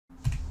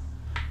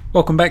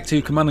Welcome back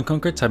to Command &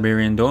 Conquer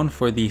Tiberian Dawn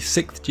for the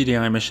 6th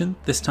GDI mission.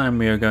 This time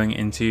we are going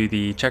into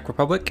the Czech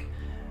Republic.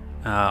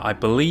 I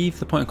believe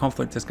the point of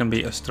conflict is going to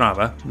be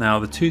Ostrava. Now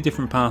the two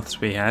different paths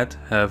we had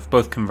have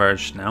both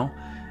converged now,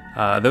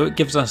 though it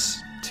gives us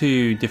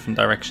two different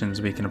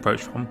directions we can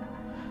approach from.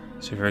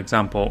 So for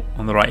example,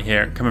 on the right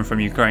here, coming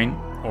from Ukraine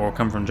or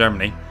come from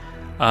Germany,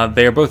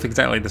 they are both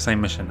exactly the same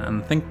mission.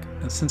 And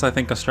since I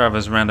think Ostrava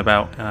is around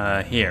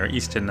about here,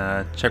 eastern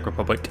Czech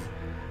Republic,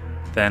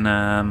 then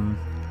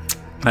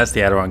that's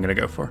the arrow I'm going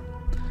to go for.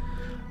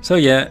 So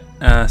yeah,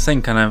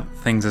 same kind of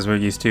things as we're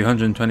used to.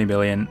 120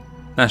 billion,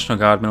 National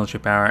Guard,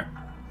 military power,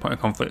 point of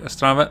conflict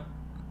Ostrava.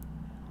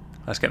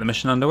 Let's get the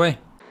mission underway.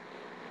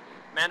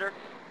 Commander,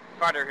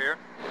 Carter here.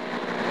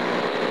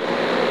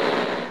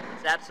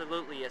 It's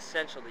absolutely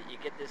essential that you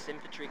get this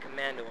infantry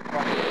commando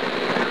across the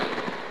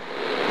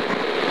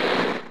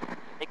ground.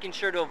 Making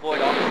sure to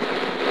avoid all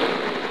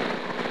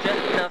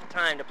just enough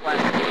time to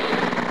plastic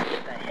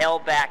get the hell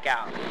back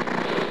out.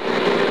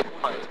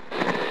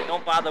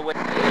 Don't bother with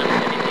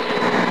anything.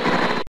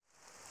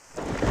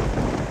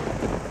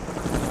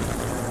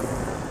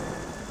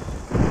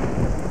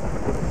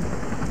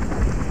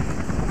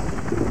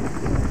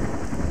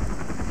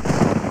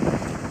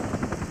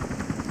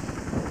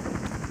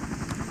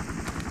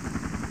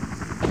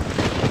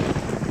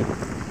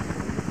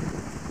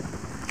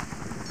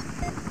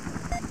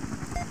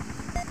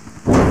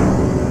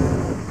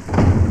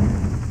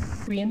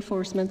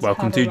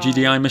 Welcome to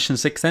GDI Mission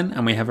 6 then,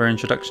 and we have our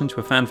introduction to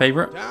a fan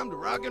favourite,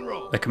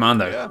 the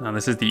Commando. Yeah. Now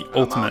this is the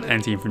ultimate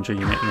anti-infantry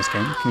unit in this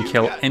game. It can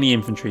kill any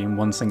infantry in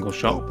one single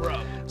shot.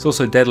 It's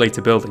also deadly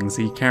to buildings.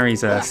 He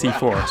carries a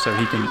C4, so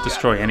he can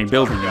destroy any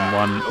building in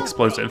one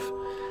explosive.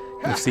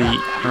 You'll see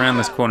around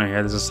this corner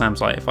here there's a SAM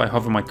site. If I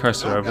hover my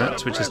cursor over it, it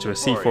switches to a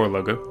C4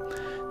 logo.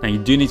 Now you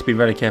do need to be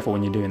very careful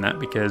when you're doing that,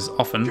 because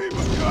often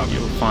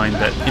you'll find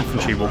that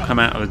infantry will come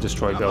out of the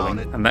destroyed building,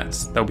 and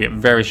they'll be at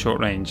very short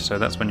range, so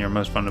that's when you're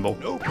most vulnerable.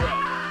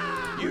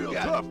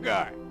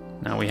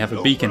 Now we have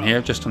a beacon here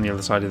just on the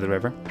other side of the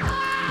river.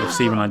 You'll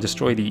see when I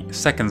destroy the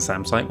second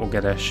SAM site we'll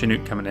get a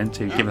Chinook coming in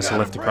to give us a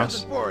lift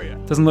across.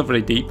 Doesn't look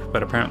very deep,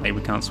 but apparently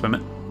we can't swim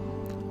it.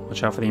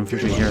 Watch out for the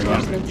infantry here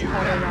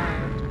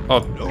again. Oh,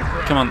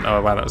 come on.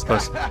 Oh, wow, that was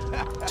close.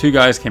 Two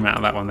guys came out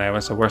of that one there.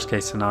 It's a worst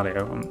case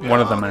scenario. And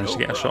one of them managed to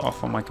get a shot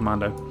off on my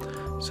commando.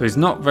 So he's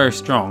not very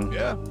strong.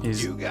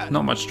 He's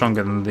not much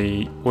stronger than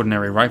the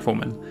ordinary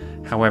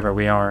rifleman. However,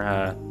 we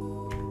are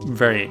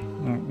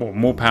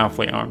more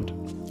powerfully armed.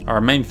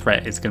 Our main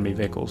threat is going to be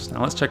vehicles.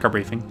 Now let's check our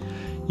briefing.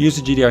 Use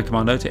the GDI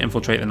commando to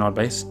infiltrate the Nod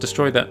base.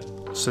 Destroy that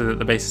so that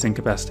the base is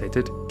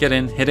incapacitated. Get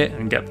in, hit it,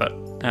 and get that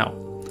out.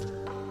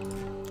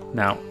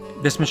 Now,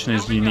 this mission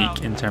is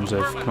unique in terms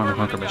of Command &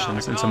 Conquer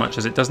missions, in so much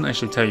as it doesn't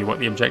actually tell you what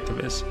the objective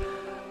is.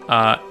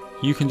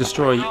 You can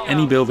destroy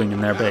any building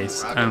in their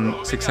base and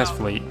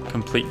successfully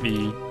complete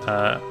the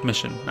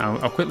mission. Now,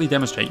 I'll quickly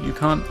demonstrate. You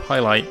can't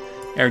highlight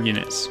air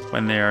units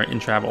when they are in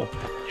travel.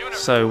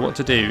 So what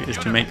to do is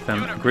to make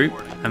them a group,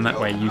 and that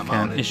way you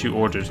can issue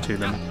orders to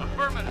them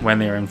when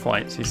they are in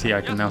flight. So you see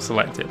I can now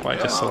select it by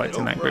just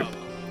selecting that group.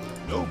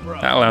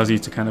 That allows you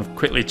to kind of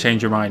quickly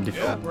change your mind if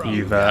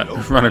you've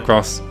run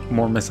across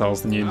more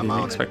missiles than you'd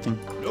be expecting.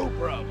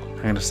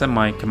 I'm going to send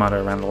my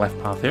commando around the left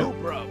path here.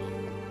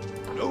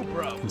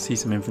 You can see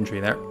some infantry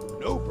there.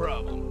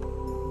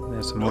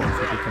 There's some more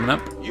infantry coming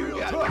up.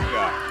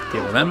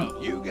 Deal with them.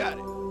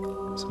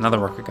 There's another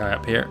rocket guy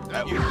up here.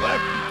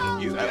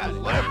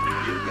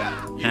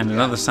 And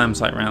another SAM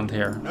site round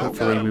here.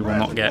 Hopefully we will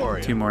not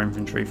get two more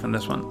infantry from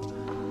this one.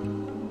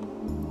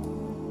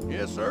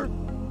 Yes, sir.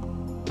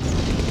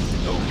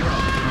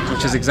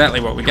 Which is exactly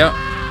what we got,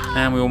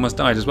 and we almost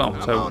died as well,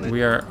 so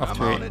we are off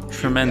to a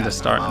tremendous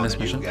start in this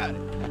mission.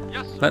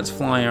 Let's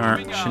fly our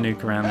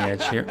Chinook around the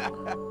edge here. I'm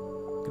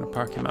going to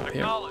park him up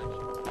here.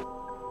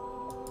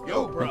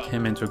 Make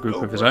him into a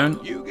group of his own.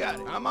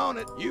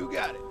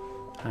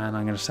 And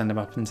I'm going to send him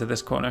up into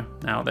this corner.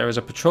 Now, there is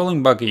a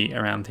patrolling buggy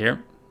around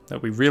here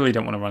that we really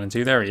don't want to run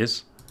into. There he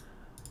is.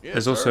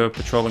 There's also a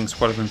patrolling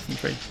squad of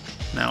infantry.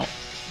 Now,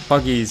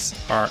 buggies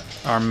are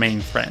our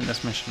main threat in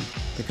this mission,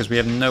 because we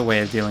have no way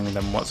of dealing with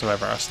them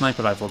whatsoever. Our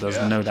sniper rifle does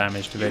no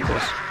damage to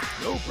vehicles.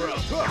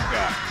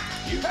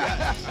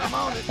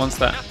 Once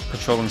that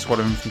patrolling squad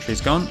of infantry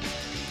is gone,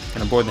 I'm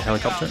going to board the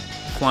helicopter,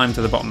 fly him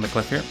to the bottom of the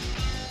cliff here,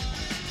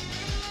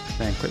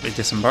 then quickly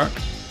disembark.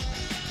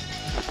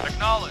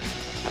 Acknowledge.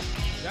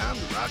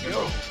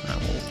 We'll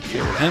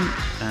deal with him,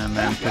 and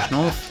then push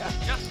north.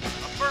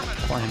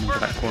 Fly him into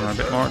that corner a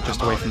bit more,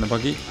 just away from the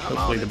buggy.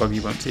 Hopefully the buggy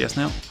won't see us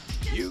now.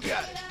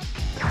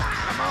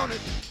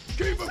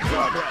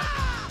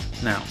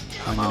 Now,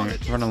 I'm going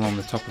to run along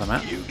the top of the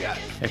map.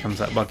 Here comes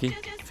that buggy.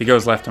 If he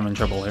goes left, I'm in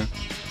trouble here.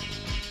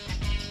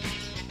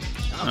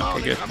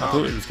 Okay, good. I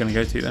thought it was going to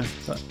go to there,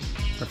 but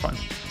we're fine.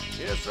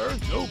 Yes, sir.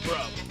 No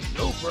problem.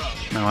 No problem.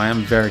 Now, I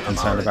am very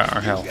concerned about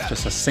our health.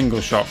 Just a single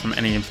shot from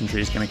any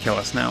infantry is going to kill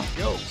us now.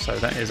 So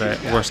that is a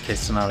worst case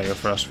scenario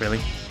for us,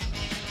 really.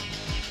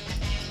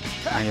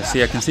 Now you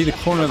see, I can see the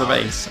corner of the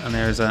base, and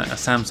there's a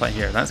SAM site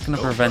here. That's going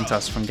to prevent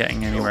us from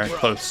getting anywhere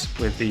close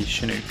with the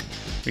Chinook.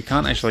 We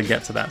can't actually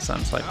get to that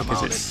SAM site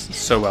because it's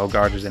so well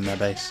guarded in their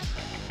base.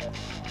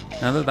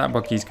 Now that that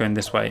bucky's going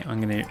this way,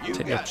 I'm going to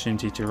take the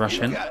opportunity to rush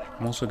in.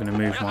 I'm also going to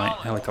move my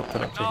helicopter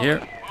up to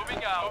here,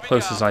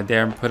 close as I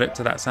dare, and put it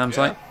to that SAM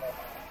site.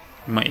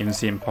 You might even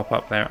see him pop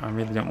up there. I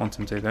really don't want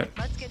him to though.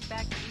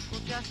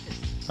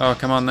 Oh,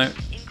 come on now.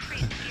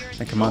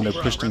 The commando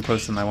pushed him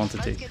closer than I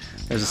wanted to.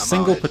 There's a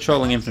single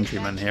patrolling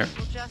infantryman here.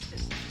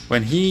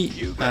 When he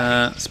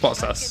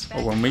spots us,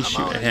 or when we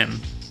shoot at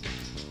him,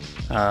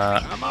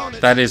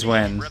 that is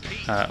when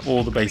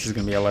all the base is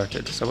going to be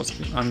alerted. So what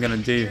I'm going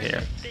to do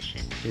here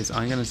is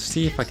I'm going to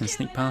see if I can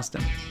sneak past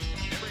him.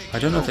 I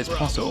don't know if it's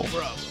possible.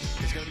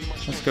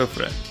 Let's go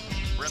for it.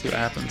 See what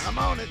happens. I'm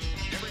on it.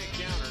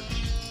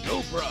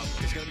 No problem.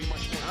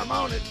 I'm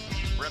on it.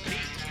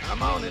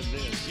 I'm on it.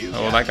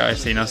 Oh, well, that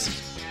guy's seen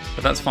us.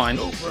 But that's fine.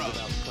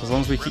 As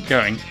long as we keep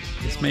going.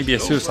 This may be a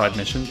suicide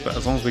mission, but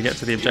as long as we get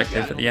to the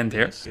objective at the end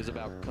here.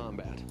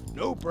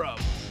 No problem.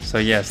 So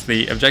yes,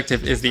 the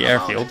objective is the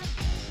airfield.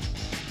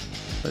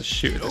 Let's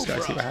shoot at this guy,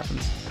 see what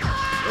happens.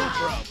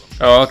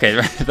 Oh,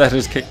 okay, that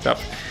is kicked up.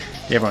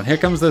 Yeah, everyone, here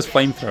comes those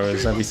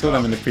flamethrowers. We saw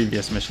them in the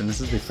previous mission. This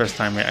is the first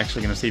time we're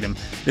actually going to see them.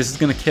 This is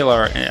going to kill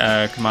our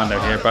commando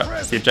here, but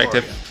it's the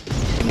objective.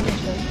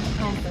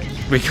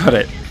 We got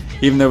it,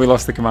 even though we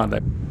lost the commando.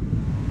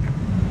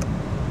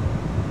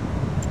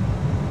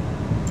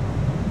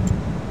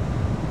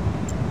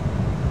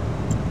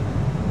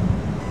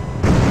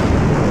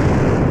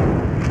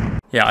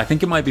 Yeah, I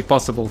think it might be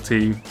possible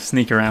to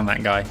sneak around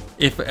that guy.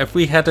 If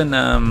we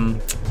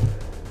hadn't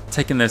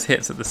taken those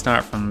hits at the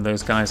start from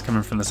those guys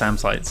coming from the SAM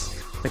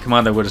sites, the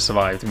commando would have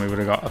survived and we would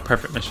have got a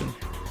perfect mission.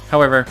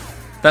 However,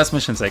 that's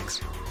mission 6.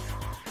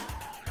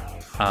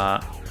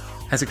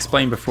 As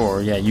explained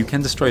before, yeah, you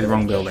can destroy the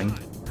wrong building,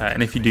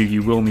 and if you do,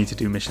 you will need to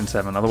do mission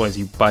 7. Otherwise,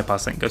 you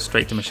bypass it and go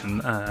straight to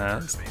mission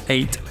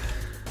 8.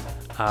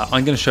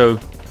 I'm going to show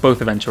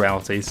both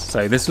eventualities.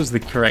 So this was the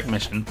correct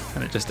mission,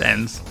 and it just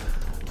ends.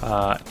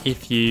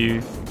 If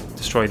you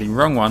destroy the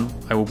wrong one,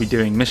 I will be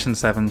doing mission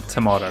 7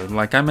 tomorrow.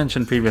 Like I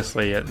mentioned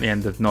previously at the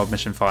end of Nod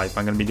mission 5,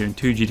 I'm going to be doing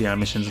 2 GDI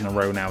missions in a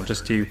row now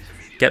just to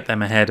get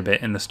them ahead a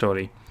bit in the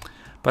story.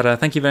 But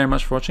thank you very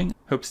much for watching.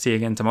 Hope to see you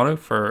again tomorrow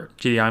for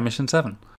GDI mission 7.